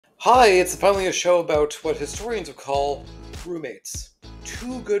Hi, it's finally a show about what historians would call roommates.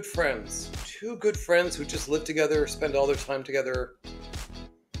 Two good friends who just live together, spend all their time together.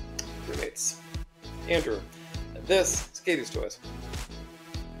 Roommates. Andrew, this is Gayties Toys.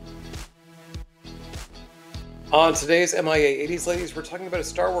 On today's MIA 80s Ladies, we're talking about a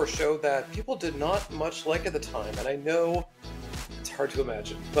Star Wars show that people did not much like at the time, and I know it's hard to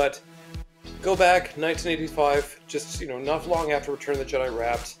imagine, but go back, 1985, just, not long after Return of the Jedi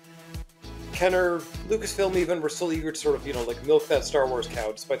wrapped. Kenner, Lucasfilm even were still eager to sort of, milk that Star Wars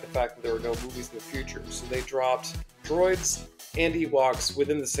cow, despite the fact that there were no movies in the future. So they dropped Droids and Ewoks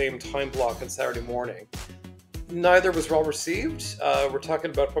within the same time block on Saturday morning. Neither was well received. We're talking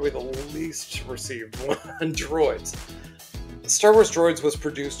about probably the least received one, Droids. Star Wars Droids was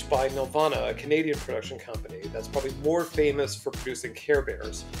produced by Nelvana, a Canadian production company that's probably more famous for producing Care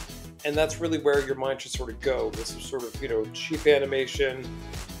Bears. And that's really where your mind should sort of go. This is sort of, cheap animation,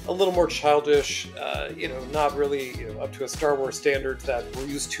 a little more childish, not really up to a Star Wars standard that we're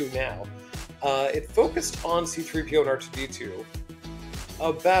used to now. It focused on C-3PO and R2-D2,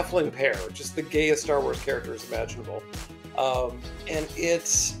 a baffling pair, just the gayest Star Wars characters imaginable. And it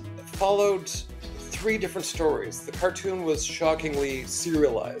followed three different stories. The cartoon was shockingly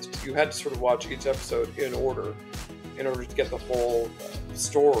serialized. You had to sort of watch each episode in order to get the whole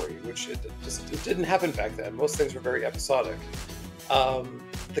story, which it didn't happen back then. Most things were very episodic.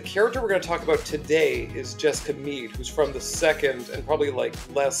 The character we're going to talk about today is Jessica Meade, who's from the second and probably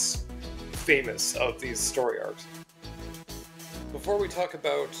less famous of these story arcs. Before we talk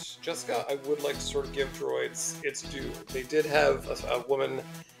about Jessica, I would like to sort of give Droids its due. They did have a woman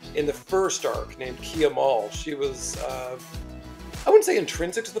in the first arc named Kia Mall. She was, I wouldn't say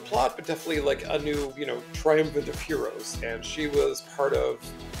intrinsic to the plot, but definitely a new, triumvirate of heroes. And she was part of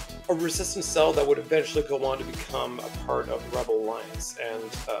a resistance cell that would eventually go on to become a part of the Rebel Alliance. And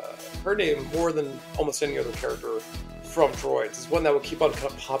her name, more than almost any other character from Droids, is one that would keep on kind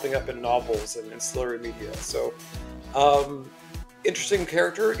of popping up in novels and ancillary media. So, interesting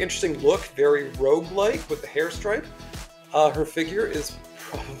character, interesting look, very rogue-like with the hair stripe. Her figure is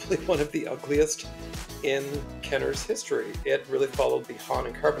probably one of the ugliest in Kenner's history. It really followed the Han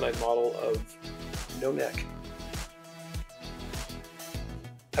and Carbonite model of no neck.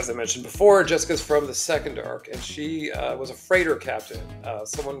 As I mentioned before, Jessica's from the second arc, and she was a freighter captain,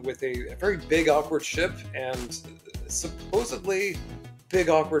 someone with a very big, awkward ship, and supposedly big,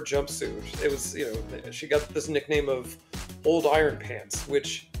 awkward jumpsuit. It was, she got this nickname of Old Iron Pants,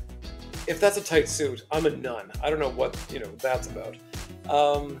 which, if that's a tight suit, I'm a nun. I don't know what, that's about.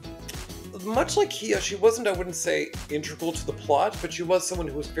 Much like Kia, she wasn't, I wouldn't say, integral to the plot, but she was someone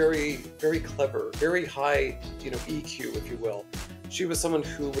who was very, very clever, very high, EQ, if you will. She was someone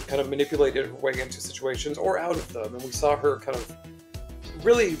who would kind of manipulate her way into situations or out of them, and we saw her kind of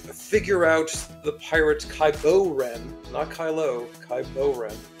really figure out the pirate Kylo Ren, not Kylo, Kylo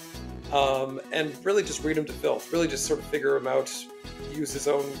Ren, and really just read him to filth, really just sort of figure him out, use his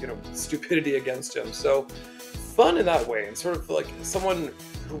own, stupidity against him. So fun in that way, and sort of like someone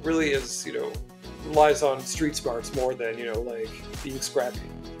who really is, relies on street smarts more than, being scrappy.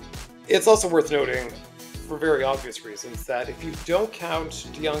 It's also worth noting, for very obvious reasons, that if you don't count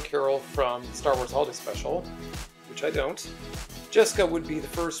Dion Carroll from the Star Wars Holiday Special, which I don't, Jessica would be the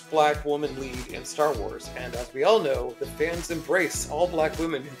first black woman lead in Star Wars, and as we all know, the fans embrace all black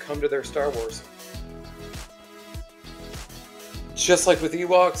women who come to their Star Wars. Just like with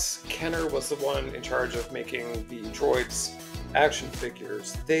Ewoks, Kenner was the one in charge of making the Droids action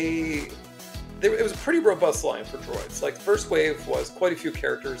figures. It was a pretty robust line for Droids. The first wave was quite a few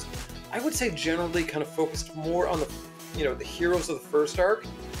characters. I would say generally kind of focused more on the heroes of the first arc,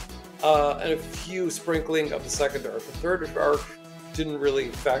 and a few sprinkling of the second arc. The third arc didn't really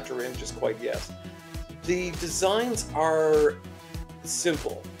factor in just quite yet. The designs are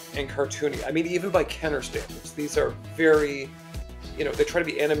simple and cartoony. I mean, even by Kenner standards, these are very, they try to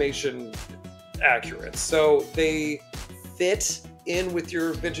be animation accurate. So they fit in with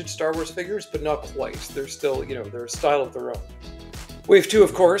your vintage Star Wars figures, but not quite. They're still, they're a style of their own. Wave 2,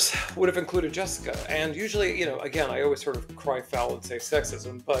 of course, would have included Jessica, and usually, again, I always sort of cry foul and say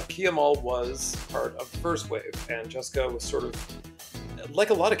sexism, but Kia Mall was part of the first wave, and Jessica was sort of, like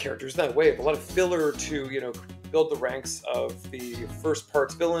a lot of characters in that wave, a lot of filler to, build the ranks of the first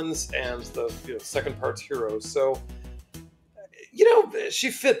part's villains and the second part's heroes. So, she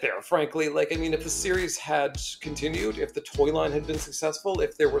fit there, frankly. If the series had continued, if the toy line had been successful,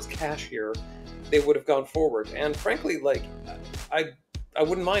 if there was cash here, they would have gone forward. And frankly, I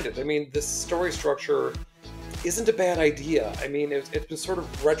wouldn't mind it. I mean, this story structure isn't a bad idea. I mean, it's been sort of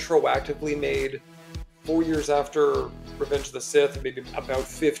retroactively made 4 years after Revenge of the Sith, and maybe about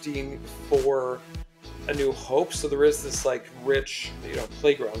 15 for A New Hope. So there is this like rich,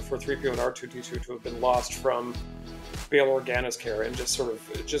 playground for 3PO and R2-D2 to have been lost from Bail Organa's care and just sort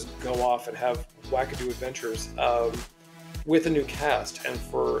of just go off and have wackadoo adventures with a new cast. And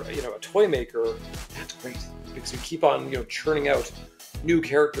for a toy maker, that's great because you keep on churning out new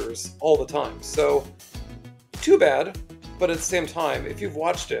characters all the time. So too bad, but at the same time, if you've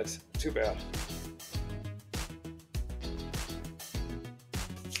watched it, too bad.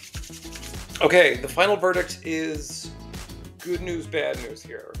 Okay, the final verdict is good news, bad news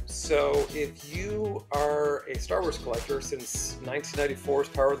here. So if you are a Star Wars collector since 1994's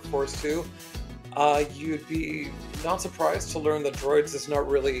Power of the Force 2, you'd be not surprised to learn that Droids is not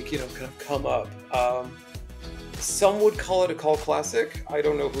really, kind of come up. Some would call it a cult classic. I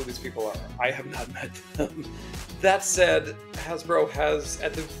don't know who these people are. I have not met them. That said, Hasbro has,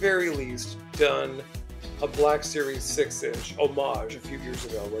 at the very least, done a Black Series 6-inch homage a few years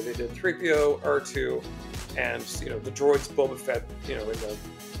ago, where they did 3PO, R2, and the Droids Boba Fett, in the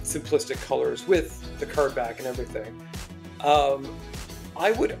simplistic colors with the card back and everything.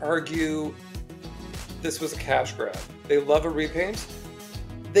 I would argue this was a cash grab. They love a repaint.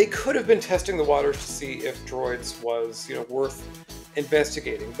 They could have been testing the waters to see if Droids was, worth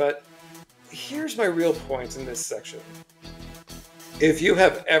investigating. But here's my real point in this section. If you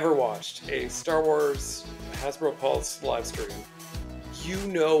have ever watched a Star Wars Hasbro Pulse live stream, you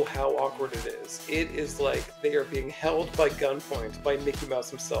know how awkward it is. It is like they are being held by gunpoint by Mickey Mouse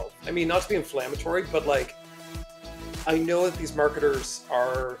himself. I mean, not to be inflammatory, but like, I know that these marketers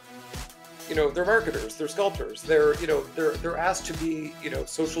are, they're marketers, they're sculptors, they're asked to be,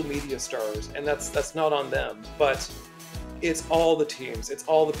 social media stars, and that's not on them, but it's all the teams, it's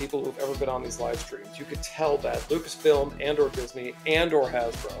all the people who've ever been on these live streams. You could tell that Lucasfilm and or Disney and or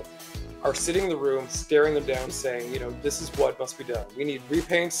Hasbro are sitting in the room, staring them down, saying, this is what must be done. We need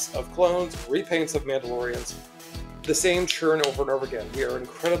repaints of clones, repaints of Mandalorians, the same churn over and over again. We are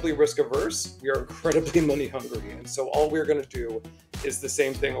incredibly risk averse, we are incredibly money hungry, and so all we're going to do is the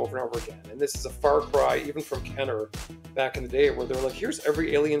same thing over and over again. And this is a far cry even from Kenner back in the day, where they're like, here's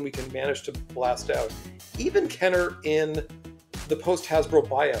every alien we can manage to blast out. Even Kenner in the post-Hasbro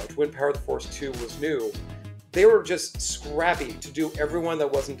buyout, when Power of the Force 2 was new, they were just scrappy to do everyone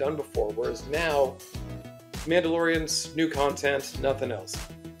that wasn't done before, whereas now, Mandalorians, new content, nothing else.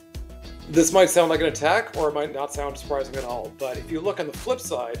 This might sound like an attack, or it might not sound surprising at all, but if you look on the flip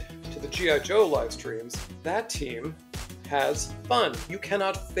side to the G.I. Joe live streams, that team has fun. You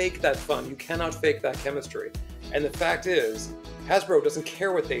cannot fake that fun. You cannot fake that chemistry. And the fact is, Hasbro doesn't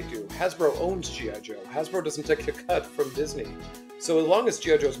care what they do. Hasbro owns G.I. Joe. Hasbro doesn't take a cut from Disney. So as long as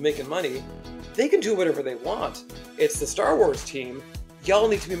G.I. Joe's making money, they can do whatever they want. It's the Star Wars team. Y'all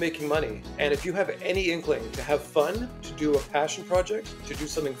need to be making money. And if you have any inkling to have fun, to do a passion project, to do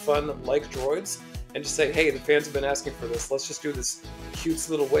something fun like Droids, and just say, hey, the fans have been asking for this, let's just do this cute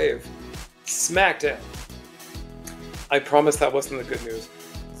little wave, smack down. I promise that wasn't the good news.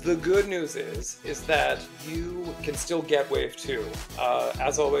 The good news is that you can still get Wave 2.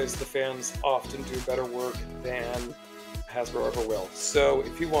 As always, the fans often do better work than Hasbro ever will. So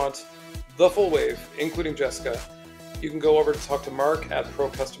if you want the full wave, including Jessica, you can go over to talk to Mark at Pro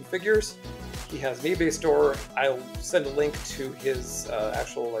Custom Figures. He has an eBay store. I'll send a link to his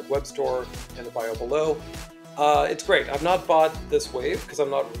actual web store in the bio below. It's great. I've not bought this wave because I'm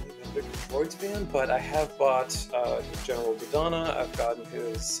not really a big Droids fan, but I have bought General Dodonna. I've gotten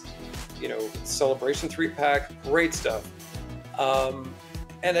his, Celebration 3-pack. Great stuff.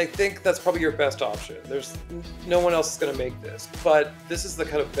 And I think that's probably your best option. There's no one else is going to make this, but this is the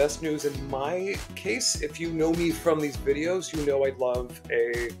kind of best news in my case. If you know me from these videos, you know I'd love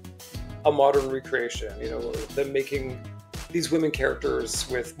a modern recreation, them making these women characters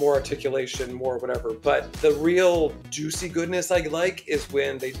with more articulation, more whatever. But the real juicy goodness I like is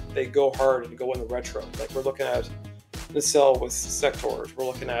when they go hard and go in the retro. Like we're looking at Nacelle with Sectors. We're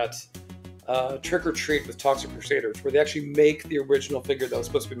looking at Trick or Treat with Toxic Crusaders, where they actually make the original figure that was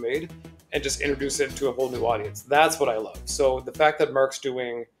supposed to be made and just introduce it to a whole new audience. That's what I love. So the fact that Mark's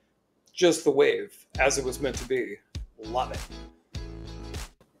doing just the wave as it was meant to be, love it.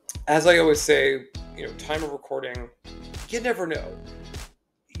 As I always say, time of recording, you never know.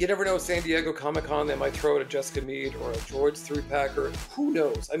 You never know, San Diego Comic-Con, they might throw it at Jessica Meade or a Droids 3-pack, or who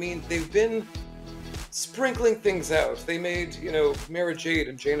knows? I mean, they've been sprinkling things out. They made, Mara Jade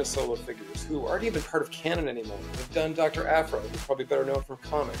and Jaina Solo figures who aren't even part of canon anymore. They've done Dr. Aphra, who's probably better known from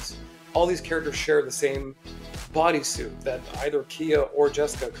comics. All these characters share the same bodysuit that either Kia or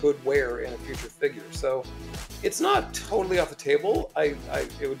Jessica could wear in a future figure. So it's not totally off the table.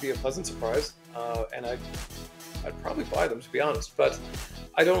 It would be a pleasant surprise. and I'd probably buy them, to be honest. But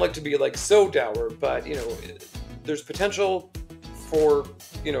I don't like to be like so dour. But you know, there's potential for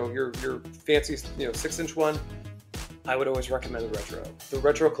your fancy 6-inch one. I would always recommend the retro. The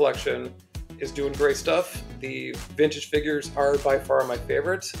retro collection is doing great stuff. The vintage figures are by far my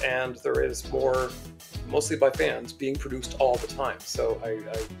favorite, and there is more, mostly by fans, being produced all the time. So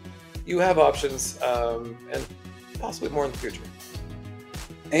you have options, and possibly more in the future.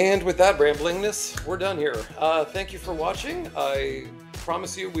 And with that ramblingness, we're done here. Thank you for watching. I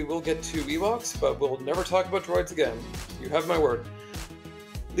promise you we will get to Ewoks, but we'll never talk about droids again. You have my word.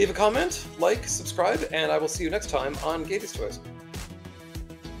 Leave a comment, like, subscribe, and I will see you next time on Gayties Toys.